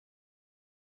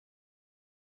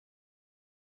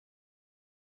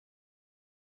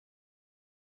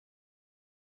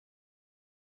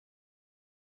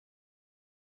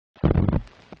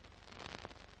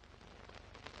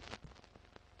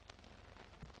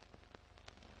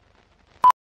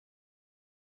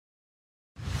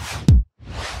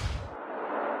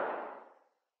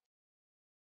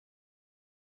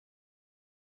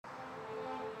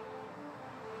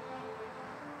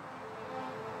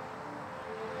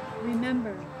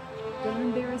Remember, don't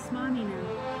embarrass Mommy now.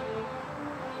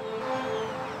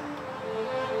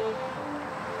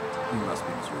 You must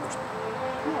be Miss Witherspoon.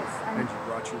 Yes, And you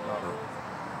brought your daughter.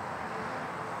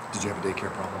 Did you have a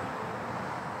daycare problem?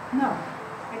 No,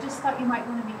 I just thought you might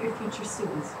want to meet your future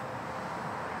students.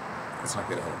 Let's not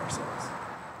get ahead of ourselves.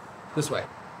 This way.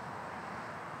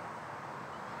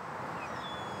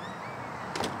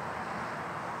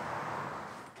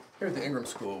 Here at the Ingram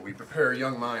School, we prepare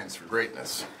young minds for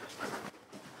greatness.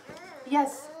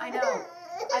 Yes, I know.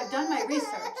 I've done my research.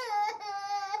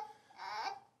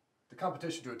 The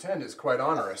competition to attend is quite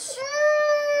onerous.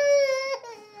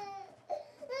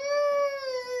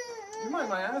 Do you mind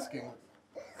my asking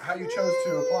how you chose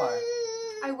to apply?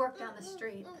 I work down the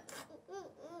street.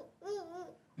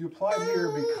 You applied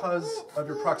here because of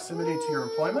your proximity to your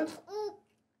employment?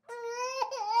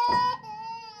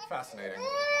 Fascinating.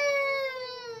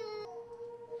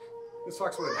 Miss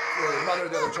Foxwood, the mother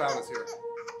of the other child is here.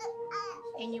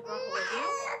 And you brought her with you?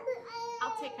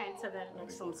 I'll take her into the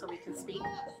next room so we can speak.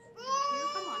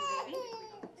 Come on, baby.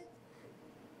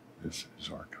 This is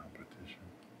our competition.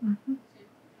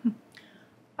 Mm-hmm.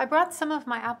 I brought some of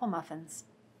my apple muffins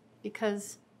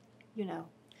because, you know,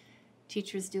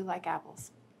 teachers do like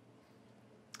apples.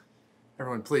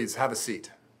 Everyone, please have a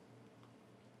seat.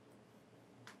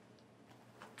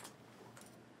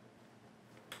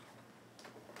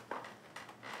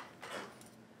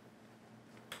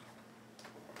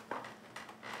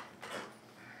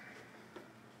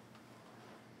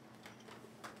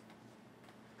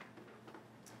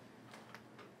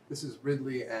 This is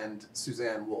Ridley and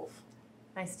Suzanne Wolfe.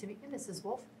 Nice to meet you, Mrs.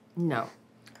 Wolfe. No,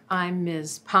 I'm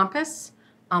Ms. Pompous.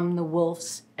 I'm the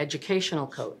Wolf's educational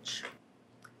coach.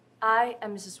 I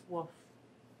am Mrs. Wolfe.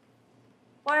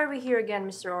 Why are we here again,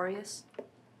 Mr. Aureus?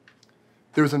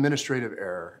 There was an administrative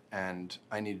error, and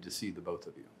I needed to see the both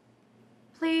of you.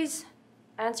 Please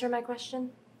answer my question.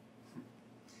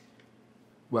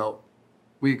 Well,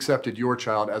 we accepted your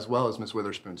child as well as Miss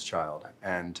Witherspoon's child,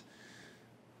 and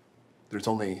there's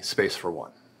only space for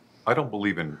one. I don't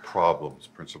believe in problems,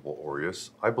 Principal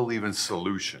Aureus. I believe in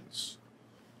solutions.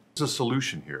 There's a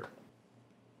solution here.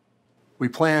 We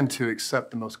plan to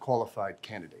accept the most qualified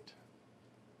candidate.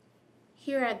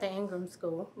 Here at the Ingram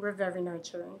School, we're very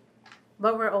nurturing,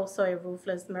 but we're also a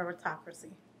ruthless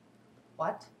meritocracy.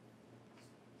 What?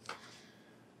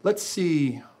 Let's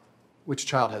see which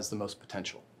child has the most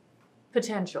potential.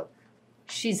 Potential.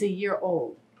 She's a year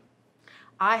old.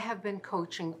 I have been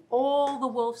coaching all the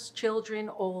Wolf's children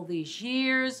all these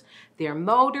years. Their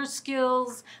motor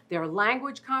skills, their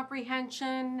language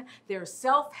comprehension, their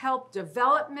self-help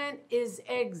development is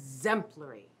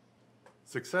exemplary.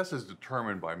 Success is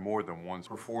determined by more than one's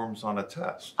performs on a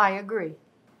test. I agree.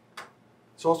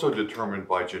 It's also determined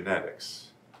by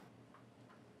genetics.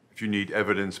 If you need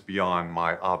evidence beyond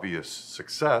my obvious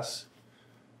success,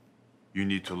 you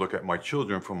need to look at my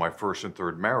children from my first and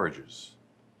third marriages.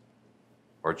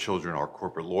 Our children are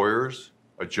corporate lawyers,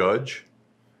 a judge,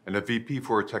 and a VP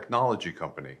for a technology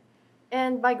company.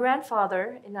 And my grandfather,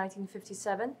 in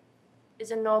 1957, is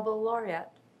a Nobel laureate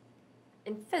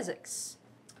in physics.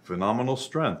 Phenomenal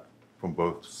strength from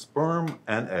both sperm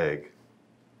and egg.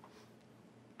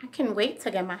 I can wait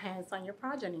to get my hands on your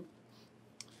progeny.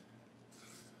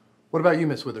 What about you,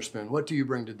 Miss Witherspoon? What do you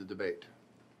bring to the debate?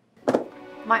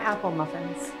 My apple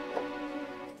muffins.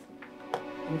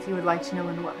 And if you would like to know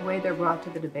in what way they're brought to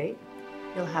the debate,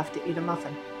 you'll have to eat a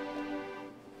muffin.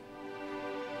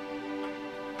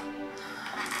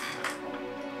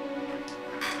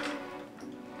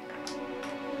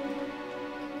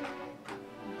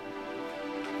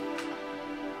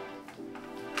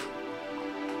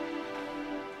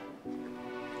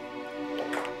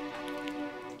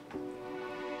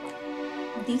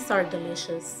 These are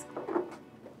delicious.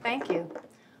 Thank you.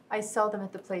 I sell them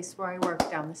at the place where I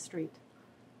work down the street.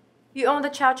 You own the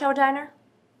Chow Chow Diner?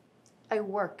 I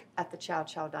work at the Chow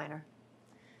Chow Diner.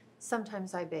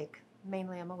 Sometimes I bake.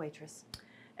 Mainly I'm a waitress.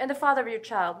 And the father of your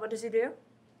child, what does he do?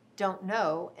 Don't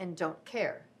know and don't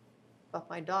care. But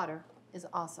my daughter is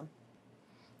awesome.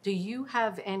 Do you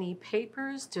have any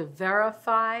papers to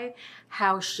verify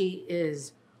how she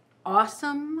is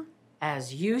awesome,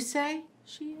 as you say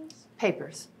she is?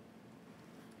 Papers.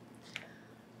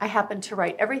 I happen to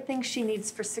write everything she needs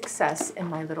for success in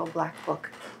my little black book.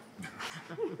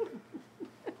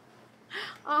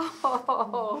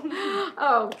 Oh,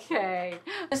 okay.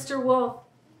 Mr. Wolfe,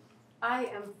 I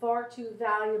am far too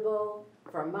valuable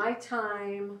for my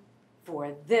time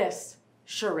for this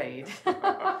charade.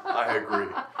 I agree.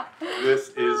 This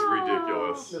is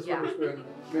ridiculous. Miss Yeah. Witherspoon,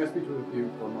 may I speak with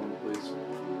you for a moment, please?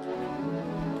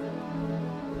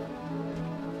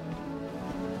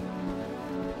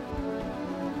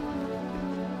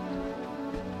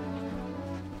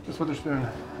 Ms. Witherspoon,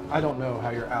 I don't know how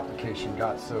your application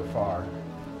got so far,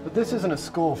 but this isn't a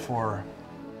school for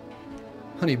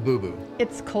Honey Boo Boo.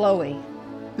 It's Chloe.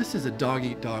 This is a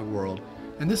dog-eat-dog world,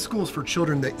 and this school's for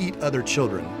children that eat other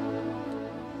children.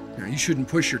 Now, you shouldn't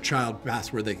push your child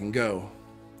past where they can go.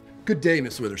 Good day,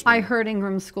 Miss Witherspoon. I heard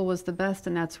Ingram School was the best,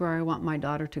 and that's where I want my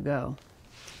daughter to go.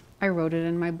 I wrote it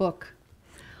in my book,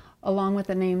 along with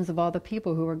the names of all the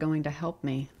people who are going to help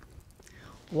me.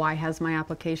 Why has my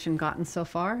application gotten so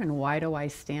far, and why do I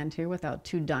stand here without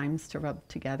 2 dimes to rub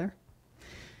together?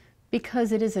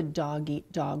 Because it is a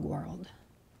dog-eat-dog world.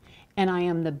 And I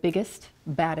am the biggest,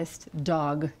 baddest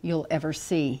dog you'll ever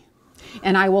see.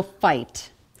 And I will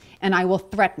fight, and I will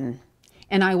threaten,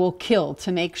 and I will kill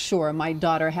to make sure my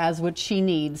daughter has what she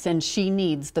needs, and she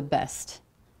needs the best.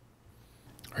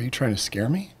 Are you trying to scare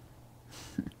me?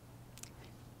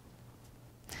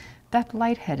 That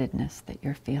lightheadedness that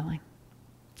you're feeling.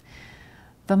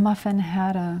 The muffin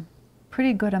had a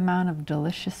pretty good amount of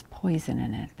delicious poison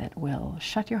in it that will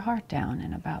shut your heart down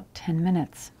in about 10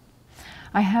 minutes.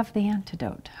 I have the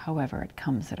antidote, however, it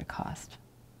comes at a cost.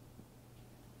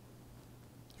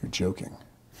 You're joking.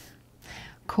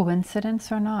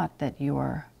 Coincidence or not that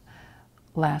your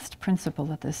last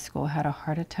principal at this school had a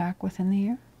heart attack within the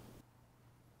year?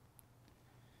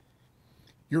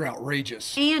 You're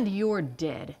outrageous. And you're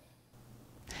dead.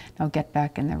 Now get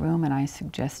back in the room, and I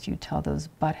suggest you tell those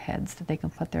buttheads that they can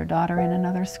put their daughter in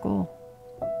another school.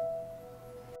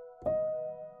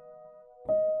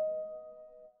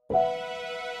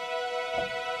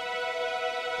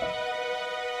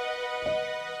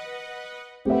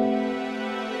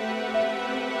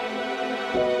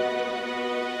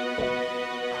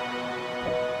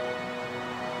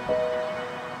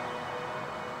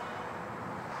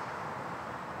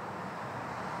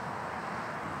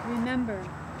 Remember,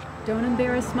 don't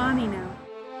embarrass Mommy now.